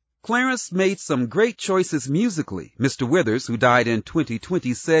albums. Clarence made some great choices musically, Mr. Withers, who died in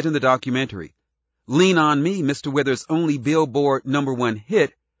 2020, said in the documentary. Lean on Me, Mr. Withers' only Billboard #1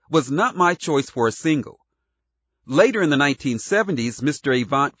 hit, was not my choice for a single. Later in the 1970s, Mr.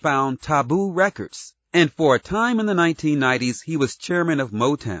 Avant found Taboo Records, and for a time in the 1990s, he was chairman of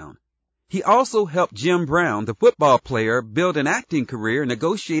Motown. He also helped Jim Brown, the football player, build an acting career and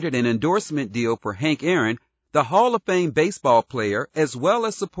negotiated an endorsement deal for Hank Aaron, the Hall of Fame baseball player, as well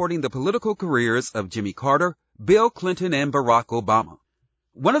as supporting the political careers of Jimmy Carter, Bill Clinton, and Barack Obama.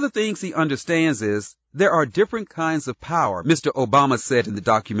 One of the things he understands is there are different kinds of power, Mr. Obama said in the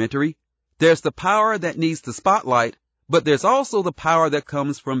documentary. There's the power that needs the spotlight, but there's also the power that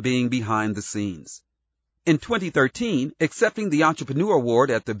comes from being behind the scenes. In 2013, accepting the Entrepreneur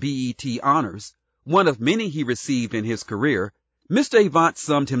Award at the BET Honors, one of many he received in his career, Mr. Avant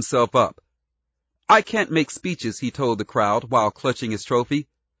summed himself up. I can't make speeches, he told the crowd while clutching his trophy.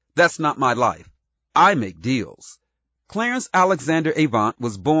 That's not my life. I make deals. Clarence Alexander Avant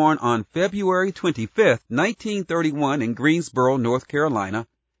was born on February 25, 1931 in Greensboro, North Carolina,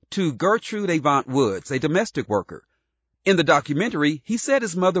 to Gertrude Avant Woods, a domestic worker. In the documentary, he said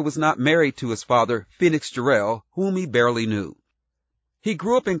his mother was not married to his father, Phoenix Jarrell, whom he barely knew. He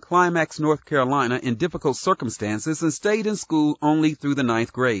grew up in Climax, North Carolina in difficult circumstances and stayed in school only through the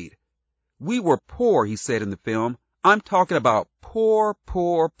 9th grade. We were poor, he said in the film. I'm talking about poor,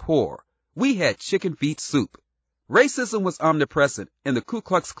 poor, poor. We had chicken feet soup. Racism was omnipresent, and the Ku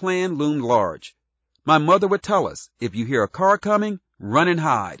Klux Klan loomed large. My mother would tell us, if you hear a car coming, run and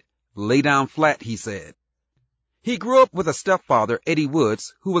hide. Lay down flat, he said. He grew up with a stepfather, Eddie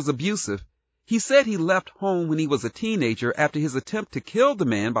Woods, who was abusive. He said he left home when he was a teenager after his attempt to kill the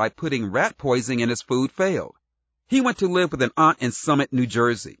man by putting rat poison in his food failed. He went to live with an aunt in Summit, New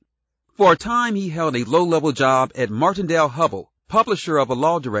Jersey. For a time, he held a low-level job at Martindale-Hubbell, publisher of a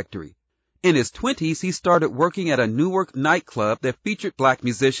law directory. In his 20s, he started working at a Newark nightclub that featured black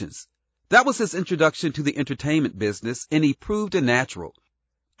musicians. That was his introduction to the entertainment business, and he proved a natural.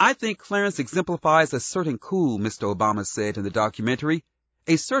 I think Clarence exemplifies a certain cool, Mr. Obama said in the documentary,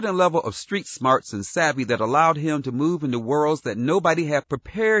 a certain level of street smarts and savvy that allowed him to move into worlds that nobody had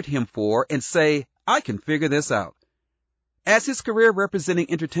prepared him for and say, I can figure this out. As his career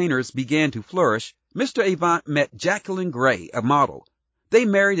representing entertainers began to flourish, Mr. Avant met Jacqueline Gray, a model. They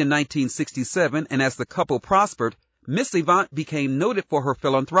married in 1967, and as the couple prospered, Miss Avant became noted for her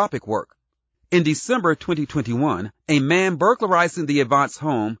philanthropic work. In December 2021, a man burglarizing the Avant's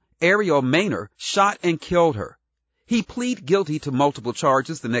home, Ariel Maynor, shot and killed her. He pleaded guilty to multiple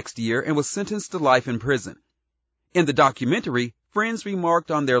charges the next year and was sentenced to life in prison. In the documentary, friends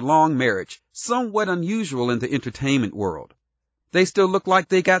remarked on their long marriage, somewhat unusual in the entertainment world. They still look like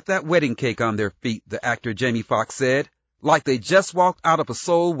they got that wedding cake on their feet, the actor Jamie Foxx said, like they just walked out of a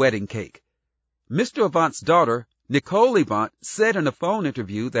soul wedding cake. Mr. Avant's daughter, Nichols Avant, said in a phone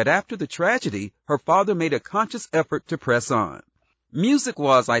interview that after the tragedy, her father made a conscious effort to press on. Music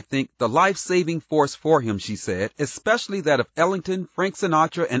was, I think, the life-saving force for him, she said, especially that of Ellington, Frank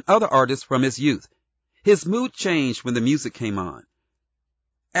Sinatra, and other artists from his youth. His mood changed when the music came on.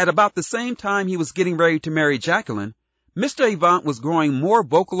 At about the same time he was getting ready to marry Jacqueline, Mr. Avant was growing more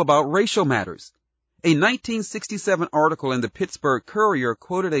vocal about racial matters. A 1967 article in the Pittsburgh Courier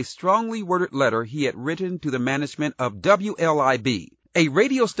quoted a strongly worded letter he had written to the management of WLIB, a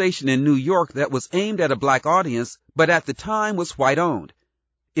radio station in New York that was aimed at a black audience, but at the time was white-owned.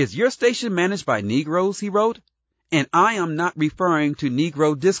 Is your station managed by Negroes, he wrote? And I am not referring to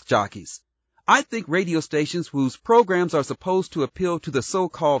Negro disc jockeys. I think radio stations whose programs are supposed to appeal to the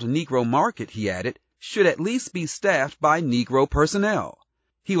so-called Negro market, he added, should at least be staffed by Negro personnel.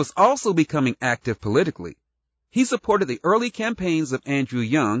 He was also becoming active politically. He supported the early campaigns of Andrew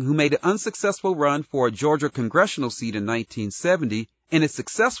Young, who made an unsuccessful run for a Georgia congressional seat in 1970 and a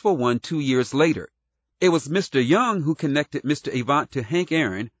successful one 2 years later. It was Mr. Young who connected Mr. Avant to Hank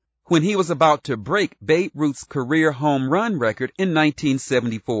Aaron when he was about to break Babe Ruth's career home run record in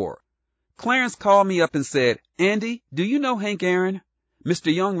 1974. Clarence called me up and said, Andy, do you know Hank Aaron?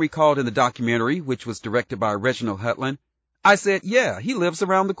 Mr. Young recalled in the documentary, which was directed by Reginald Hudlin. I said, yeah, he lives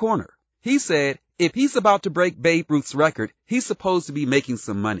around the corner. He said, if he's about to break Babe Ruth's record, he's supposed to be making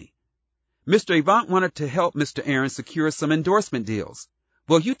some money. Mr. Avant wanted to help Mr. Aaron secure some endorsement deals.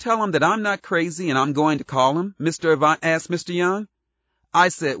 Will you tell him that I'm not crazy and I'm going to call him? Mr. Avant asked Mr. Young. I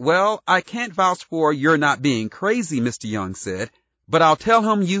said, well, I can't vouch for your not being crazy, Mr. Young said, but I'll tell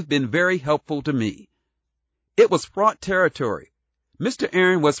him you've been very helpful to me. It was fraught territory. Mr.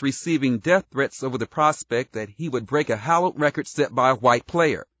 Aaron was receiving death threats over the prospect that he would break a hallowed record set by a white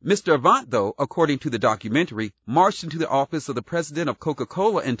player. Mr. Avant, though, according to the documentary, marched into the office of the president of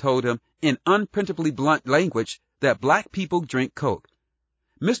Coca-Cola and told him, in unprintably blunt language, that black people drink Coke.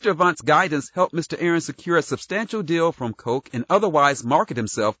 Mr. Avant's guidance helped Mr. Aaron secure a substantial deal from Coke and otherwise market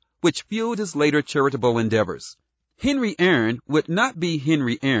himself, which fueled his later charitable endeavors. Henry Aaron would not be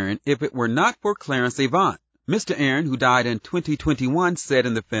Henry Aaron if it were not for Clarence Avant. Mr. Aaron, who died in 2021, said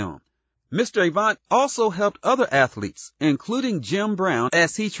in the film, Mr. Avant also helped other athletes, including Jim Brown,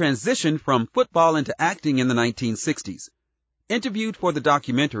 as he transitioned from football into acting in the 1960s. Interviewed for the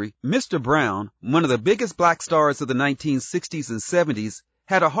documentary, Mr. Brown, one of the biggest black stars of the 1960s and 70s,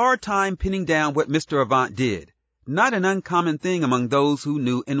 had a hard time pinning down what Mr. Avant did, not an uncommon thing among those who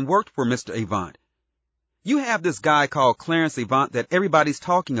knew and worked for Mr. Avant. You have this guy called Clarence Avant that everybody's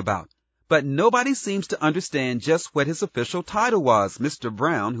talking about, but nobody seems to understand just what his official title was, Mr.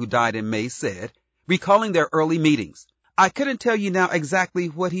 Brown, who died in May, said, recalling their early meetings. I couldn't tell you now exactly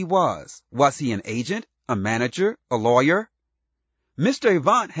what he was. Was he an agent, a manager, a lawyer? Mr.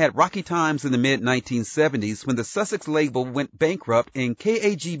 Avant had rocky times in the mid-1970s when the Sussex label went bankrupt and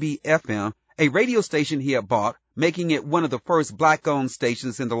KAGB-FM, a radio station he had bought, making it one of the first black-owned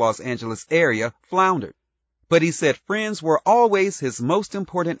stations in the Los Angeles area, floundered. But he said friends were always his most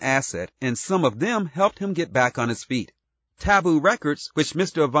important asset, and some of them helped him get back on his feet. Taboo Records, which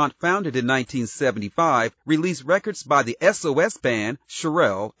Mr. Avant founded in 1975, released records by the SOS Band,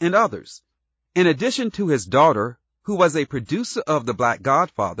 Cherelle, and others. In addition to his daughter, who was a producer of The Black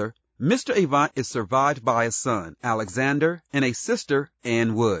Godfather, Mr. Avant is survived by a son, Alexander, and a sister,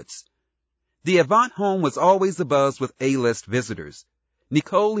 Ann Woods. The Avant home was always abuzz with A-list visitors.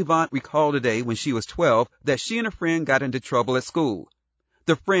 Nicole Avant recalled a day when she was 12 that she and a friend got into trouble at school.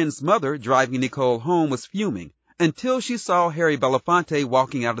 The friend's mother, driving Nicole home, was fuming until she saw Harry Belafonte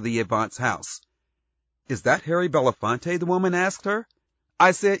walking out of the Avant's house. Is that Harry Belafonte? The woman asked her.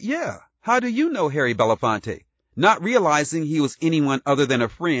 I said, yeah. How do you know Harry Belafonte? Not realizing he was anyone other than a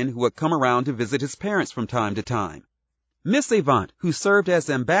friend who would come around to visit his parents from time to time. Miss Avant, who served as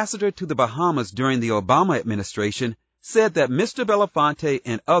ambassador to the Bahamas during the Obama administration, said that Mr. Belafonte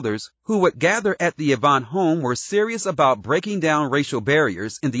and others who would gather at the Avant home were serious about breaking down racial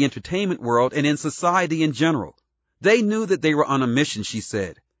barriers in the entertainment world and in society in general. They knew that they were on a mission, she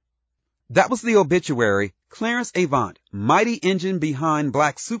said. That was the obituary. Clarence Avant, mighty engine behind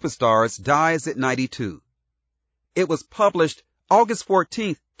black superstars, dies at 92. It was published August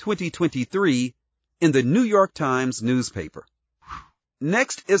 14, 2023, in the New York Times newspaper.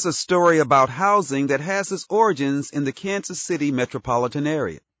 Next is a story about housing that has its origins in the Kansas City metropolitan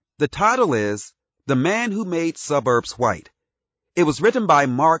area. The title is The Man Who Made Suburbs White. It was written by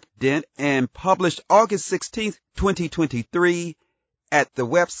Mark Dent and published August 16, 2023, at the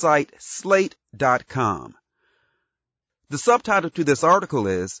website slate.com. The subtitle to this article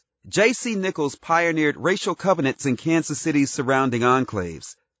is J.C. Nichols pioneered racial covenants in Kansas City's surrounding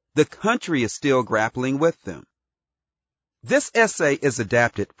enclaves. The country is still grappling with them. This essay is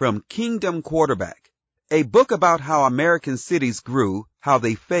adapted from Kingdom Quarterback, a book about how American cities grew, how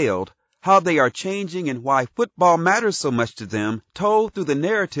they failed, how they are changing, and why football matters so much to them, told through the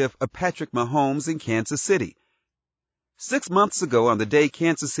narrative of Patrick Mahomes in Kansas City. 6 months ago, on the day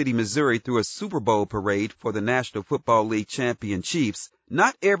Kansas City, Missouri threw a Super Bowl parade for the National Football League champion Chiefs,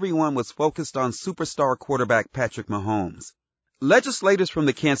 not everyone was focused on superstar quarterback Patrick Mahomes. Legislators from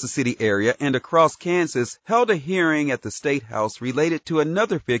the Kansas City area and across Kansas held a hearing at the State House related to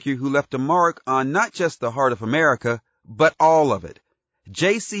another figure who left a mark on not just the heart of America, but all of it.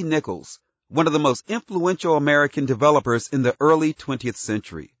 J.C. Nichols, one of the most influential American developers in the early 20th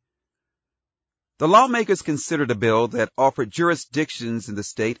century. The lawmakers considered a bill that offered jurisdictions in the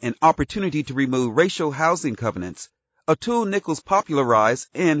state an opportunity to remove racial housing covenants, a tool Nichols popularized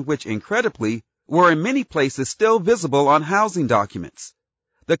and which, incredibly, were in many places still visible on housing documents.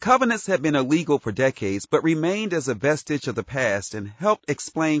 The covenants had been illegal for decades, but remained as a vestige of the past and helped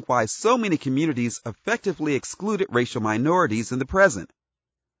explain why so many communities effectively excluded racial minorities in the present.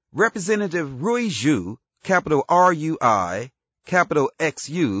 Representative Rui Zhu, capital R-U-I, capital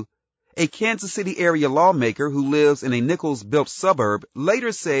X-U, A Kansas City area lawmaker who lives in a Nichols-built suburb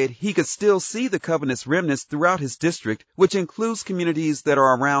later said he could still see the covenant's remnants throughout his district, which includes communities that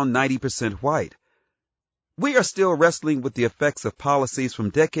are around 90% white. We are still wrestling with the effects of policies from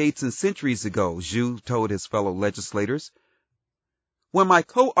decades and centuries ago, Zhu told his fellow legislators. When my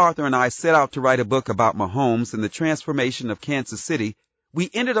co-author and I set out to write a book about Mahomes and the transformation of Kansas City, we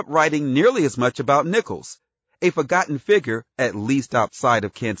ended up writing nearly as much about Nichols, a forgotten figure, at least outside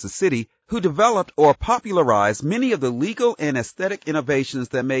of Kansas City, who developed or popularized many of the legal and aesthetic innovations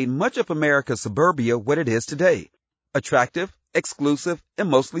that made much of America's suburbia what it is today: attractive, exclusive, and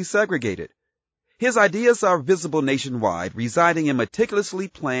mostly segregated. His ideas are visible nationwide, residing in meticulously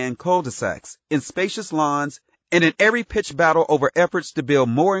planned cul-de-sacs, in spacious lawns, and in every pitched battle over efforts to build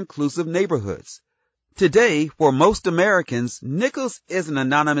more inclusive neighborhoods. Today, for most Americans, Nichols is an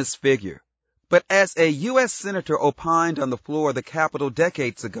anonymous figure. But as a U.S. Senator opined on the floor of the Capitol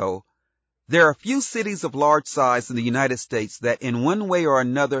decades ago, there are few cities of large size in the United States that in one way or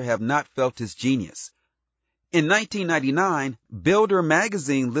another have not felt his genius. In 1999, Builder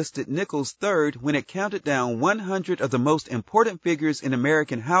magazine listed Nichols third when it counted down 100 of the most important figures in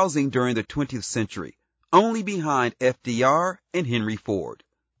American housing during the 20th century, only behind FDR and Henry Ford.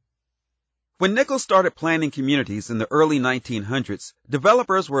 When Nichols started planning communities in the early 1900s,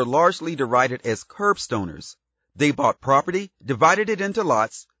 developers were largely derided as curbstoners. They bought property, divided it into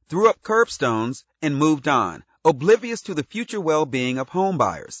lots, threw up curbstones, and moved on, oblivious to the future well-being of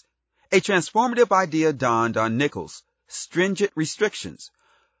homebuyers. A transformative idea dawned on Nichols: stringent restrictions.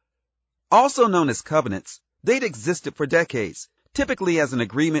 Also known as covenants, they'd existed for decades, typically as an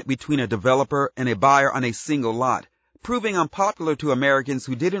agreement between a developer and a buyer on a single lot, proving unpopular to Americans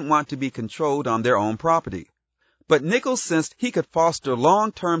who didn't want to be controlled on their own property. But Nichols sensed he could foster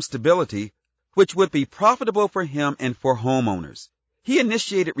long-term stability, which would be profitable for him and for homeowners. He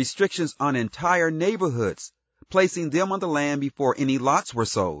initiated restrictions on entire neighborhoods, placing them on the land before any lots were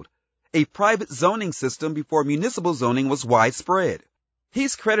sold, a private zoning system before municipal zoning was widespread.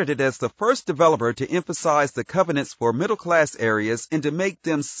 He's credited as the first developer to emphasize the covenants for middle-class areas and to make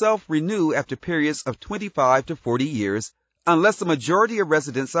them self-renew after periods of 25 to 40 years, unless a majority of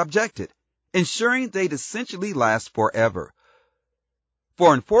residents objected, ensuring they'd essentially last forever.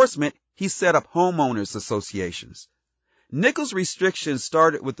 For enforcement, he set up homeowners associations. Nichols' restrictions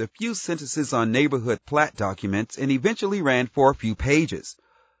started with a few sentences on neighborhood plat documents and eventually ran for a few pages.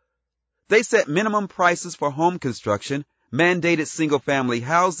 They set minimum prices for home construction, mandated single-family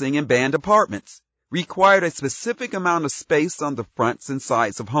housing, and banned apartments, required a specific amount of space on the fronts and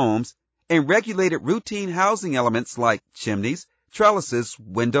sides of homes, and regulated routine housing elements like chimneys, trellises,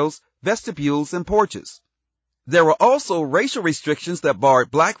 windows, vestibules, and porches. There were also racial restrictions that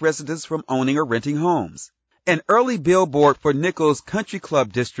barred black residents from owning or renting homes. An early billboard for Nichols' Country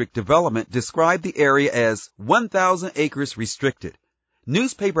Club District development described the area as 1,000 acres restricted.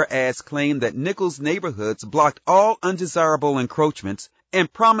 Newspaper ads claimed that Nichols' neighborhoods blocked all undesirable encroachments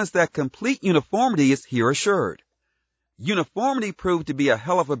and promised that complete uniformity is here assured. Uniformity proved to be a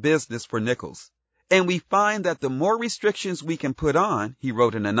hell of a business for Nichols, and we find that the more restrictions we can put on, he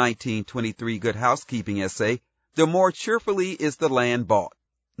wrote in a 1923 Good Housekeeping essay, the more cheerfully is the land bought.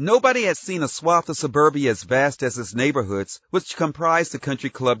 Nobody had seen a swath of suburbia as vast as its neighborhoods, which comprised the Country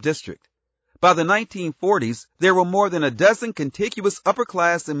Club District. By the 1940s, there were more than a dozen contiguous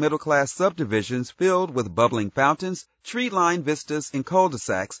upper-class and middle-class subdivisions filled with bubbling fountains, tree-lined vistas, and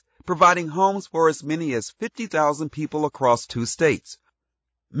cul-de-sacs, providing homes for as many as 50,000 people across 2 states.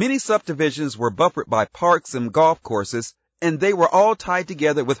 Many subdivisions were buffered by parks and golf courses, and they were all tied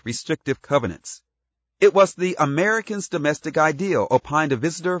together with restrictive covenants. It was the American's domestic ideal, opined a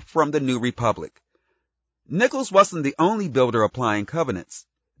visitor from the New Republic. Nichols wasn't the only builder applying covenants.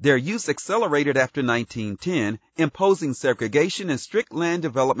 Their use accelerated after 1910, imposing segregation and strict land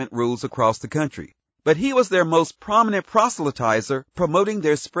development rules across the country. But he was their most prominent proselytizer, promoting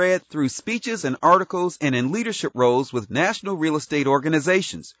their spread through speeches and articles and in leadership roles with national real estate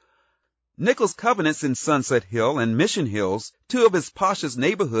organizations. Nichols' covenants in Sunset Hill and Mission Hills, 2 of his poshest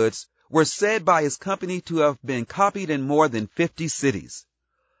neighborhoods, were said by his company to have been copied in more than 50 cities.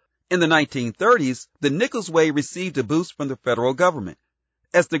 In the 1930s, the Nichols Way received a boost from the federal government.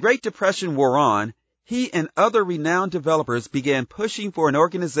 As the Great Depression wore on, he and other renowned developers began pushing for an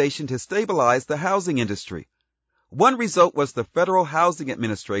organization to stabilize the housing industry. One result was the Federal Housing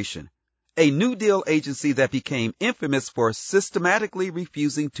Administration, a New Deal agency that became infamous for systematically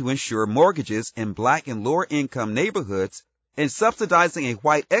refusing to insure mortgages in black and lower-income neighborhoods and subsidizing a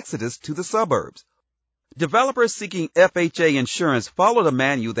white exodus to the suburbs. Developers seeking FHA insurance followed a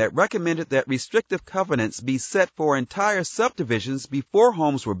manual that recommended that restrictive covenants be set for entire subdivisions before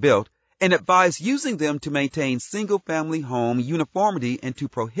homes were built and advised using them to maintain single-family home uniformity and to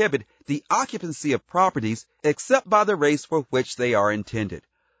prohibit the occupancy of properties except by the race for which they are intended.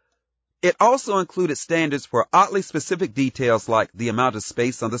 It also included standards for oddly specific details like the amount of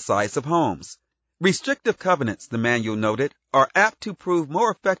space on the sides of homes. Restrictive covenants, the manual noted, are apt to prove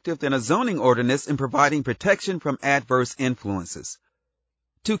more effective than a zoning ordinance in providing protection from adverse influences.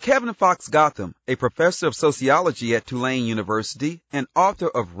 To Kevin Fox Gotham, a professor of sociology at Tulane University and author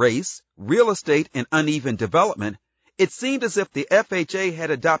of Race, Real Estate, and Uneven Development, it seemed as if the FHA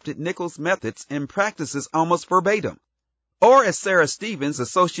had adopted Nichols' methods and practices almost verbatim. Or as Sarah Stevens,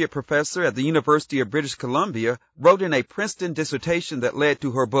 associate professor at the University of British Columbia, wrote in a Princeton dissertation that led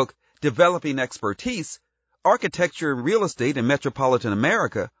to her book, Developing Expertise, Architecture and Real Estate in Metropolitan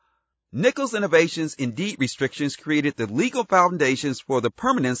America, Nichols' innovations in deed restrictions created the legal foundations for the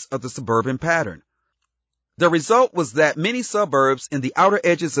permanence of the suburban pattern. The result was that many suburbs in the outer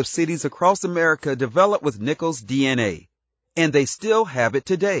edges of cities across America developed with Nichols' DNA, and they still have it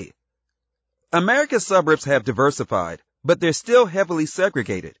today. America's suburbs have diversified, but they're still heavily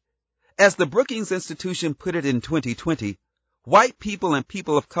segregated. As the Brookings Institution put it in 2020, white people and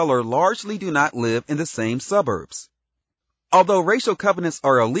people of color largely do not live in the same suburbs. Although racial covenants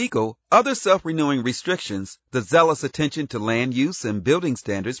are illegal, other self-renewing restrictions, the zealous attention to land use and building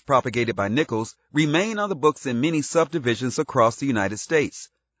standards propagated by Nichols, remain on the books in many subdivisions across the United States,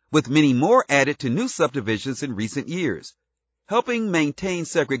 with many more added to new subdivisions in recent years, helping maintain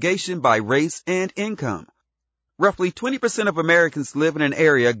segregation by race and income. Roughly 20% of Americans live in an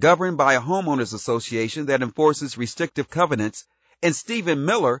area governed by a homeowners association that enforces restrictive covenants, and Stephen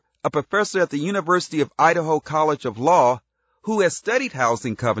Miller, a professor at the University of Idaho College of Law, who has studied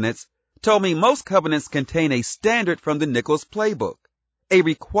housing covenants, told me most covenants contain a standard from the Nichols playbook, a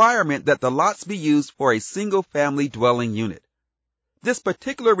requirement that the lots be used for a single-family dwelling unit. This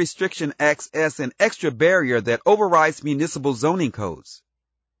particular restriction acts as an extra barrier that overrides municipal zoning codes.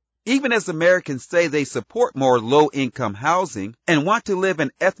 Even as Americans say they support more low-income housing and want to live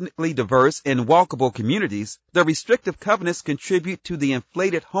in ethnically diverse and walkable communities, the restrictive covenants contribute to the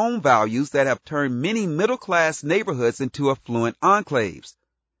inflated home values that have turned many middle-class neighborhoods into affluent enclaves,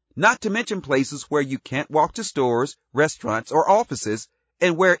 not to mention places where you can't walk to stores, restaurants, or offices,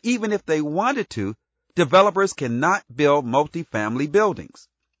 and where even if they wanted to, developers cannot build multifamily buildings.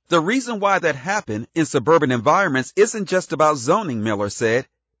 The reason why that happened in suburban environments isn't just about zoning, Miller said.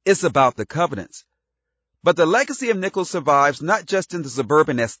 It's about the covenants. But the legacy of Nichols survives not just in the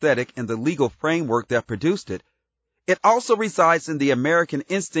suburban aesthetic and the legal framework that produced it. It also resides in the American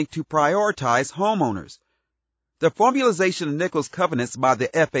instinct to prioritize homeowners. The formalization of Nichols' covenants by the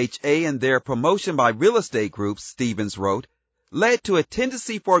FHA and their promotion by real estate groups, Stevens wrote, led to a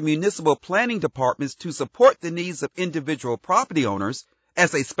tendency for municipal planning departments to support the needs of individual property owners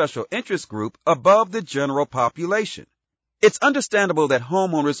as a special interest group above the general population. It's understandable that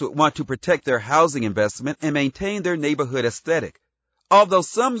homeowners would want to protect their housing investment and maintain their neighborhood aesthetic, although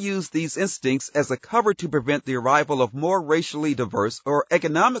some use these instincts as a cover to prevent the arrival of more racially diverse or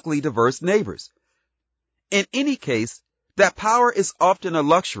economically diverse neighbors. In any case, that power is often a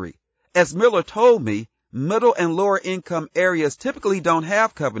luxury. As Miller told me, middle and lower income areas typically don't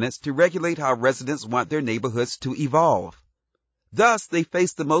have covenants to regulate how residents want their neighborhoods to evolve. Thus, they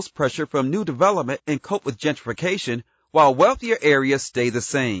face the most pressure from new development and cope with gentrification, while wealthier areas stay the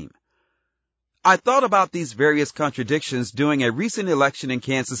same. I thought about these various contradictions during a recent election in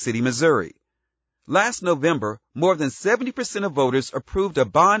Kansas City, Missouri. Last November, more than 70% of voters approved a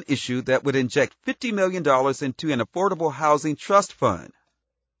bond issue that would inject $50 million into an affordable housing trust fund.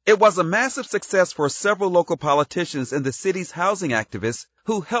 It was a massive success for several local politicians and the city's housing activists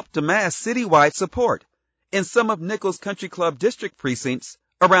who helped amass citywide support. In some of Nichols Country Club district precincts,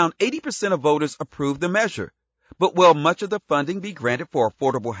 around 80% of voters approved the measure. But will much of the funding be granted for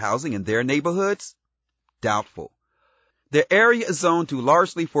affordable housing in their neighborhoods? Doubtful. The area is zoned to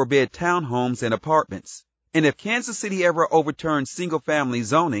largely forbid townhomes and apartments. And if Kansas City ever overturns single-family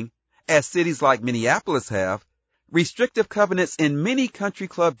zoning, as cities like Minneapolis have, restrictive covenants in many country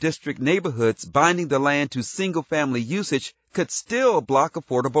club district neighborhoods binding the land to single-family usage could still block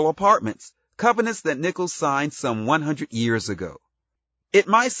affordable apartments, covenants that Nichols signed some 100 years ago. It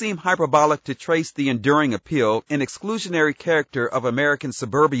might seem hyperbolic to trace the enduring appeal and exclusionary character of American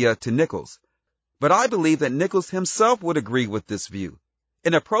suburbia to Nichols, but I believe that Nichols himself would agree with this view.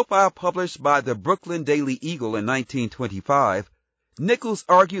 In a profile published by the Brooklyn Daily Eagle in 1925, Nichols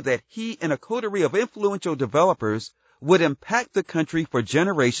argued that he and a coterie of influential developers would impact the country for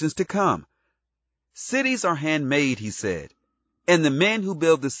generations to come. Cities are handmade, he said, and the men who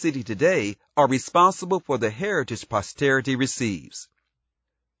build the city today are responsible for the heritage posterity receives.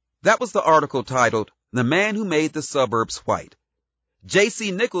 That was the article titled, "The Man Who Made the Suburbs White."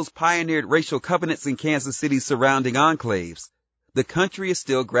 J.C. Nichols pioneered racial covenants in Kansas City surrounding enclaves. The country is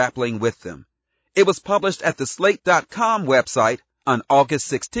still grappling with them. It was published at the Slate.com website on August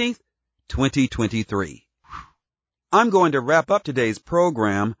 16th, 2023. I'm going to wrap up today's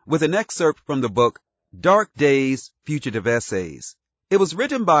program with an excerpt from the book Dark Days, Fugitive Essays. It was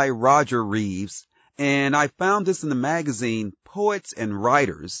written by Roger Reeves, and I found this in the magazine Poets and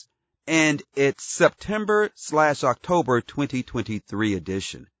Writers, and it's September/October 2023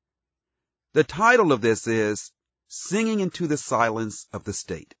 edition. The title of this is Singing into the Silence of the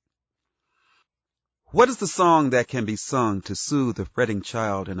State. What is the song that can be sung to soothe a fretting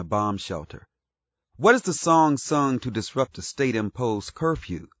child in a bomb shelter? What is the song sung to disrupt a state-imposed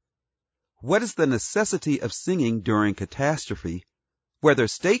curfew? What is the necessity of singing during catastrophe, whether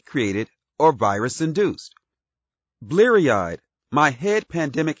state-created or virus-induced? Bleary-eyed, my head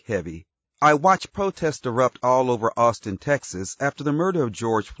pandemic heavy, I watch protests erupt all over Austin, Texas after the murder of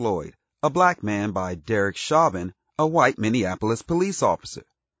George Floyd, a black man, by Derek Chauvin, a white Minneapolis police officer.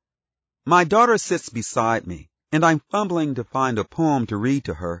 My daughter sits beside me, and I'm fumbling to find a poem to read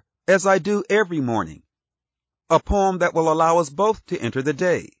to her, as I do every morning. A poem that will allow us both to enter the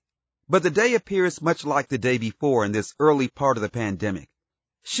day. But the day appears much like the day before in this early part of the pandemic.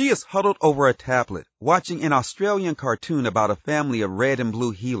 She is huddled over a tablet, watching an Australian cartoon about a family of red and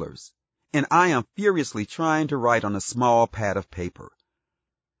blue healers, and I am furiously trying to write on a small pad of paper.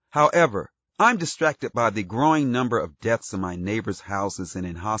 However, I'm distracted by the growing number of deaths in my neighbors' houses and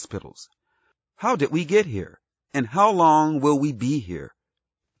in hospitals. How did we get here? And how long will we be here?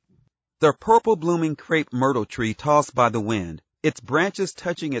 The purple blooming crepe myrtle tree tossed by the wind, its branches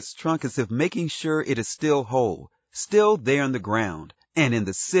touching its trunk as if making sure it is still whole, still there in the ground, and in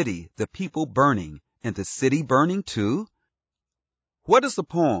the city, the people burning, and the city burning too? What is the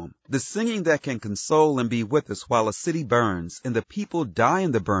poem, the singing that can console and be with us while a city burns and the people die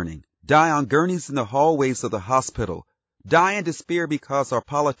in the burning, die on gurneys in the hallways of the hospital, die in despair because our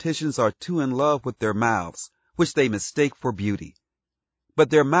politicians are too in love with their mouths, which they mistake for beauty? But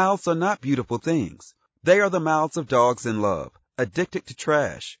their mouths are not beautiful things. They are the mouths of dogs in love, addicted to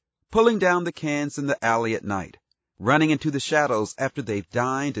trash, pulling down the cans in the alley at night, running into the shadows after they've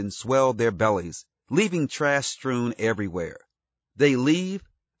dined and swelled their bellies, leaving trash strewn everywhere. They leave,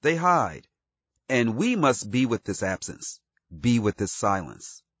 they hide, and we must be with this absence, be with this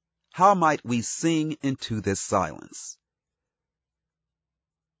silence. How might we sing into this silence?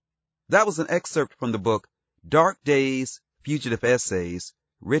 That was an excerpt from the book Dark Days, Fugitive Essays,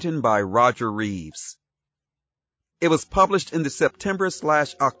 written by Roger Reeves. It was published in the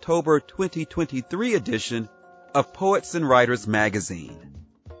September/October 2023 edition of Poets and Writers magazine.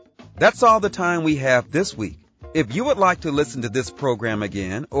 That's all the time we have this week. If you would like to listen to this program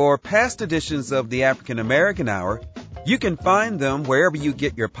again or past editions of the African American Hour, you can find them wherever you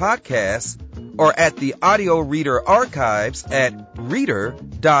get your podcasts or at the Audio Reader archives at reader.ku.edu.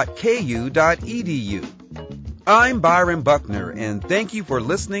 I'm Byron Buckner, and thank you for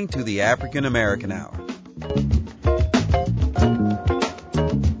listening to the African American Hour.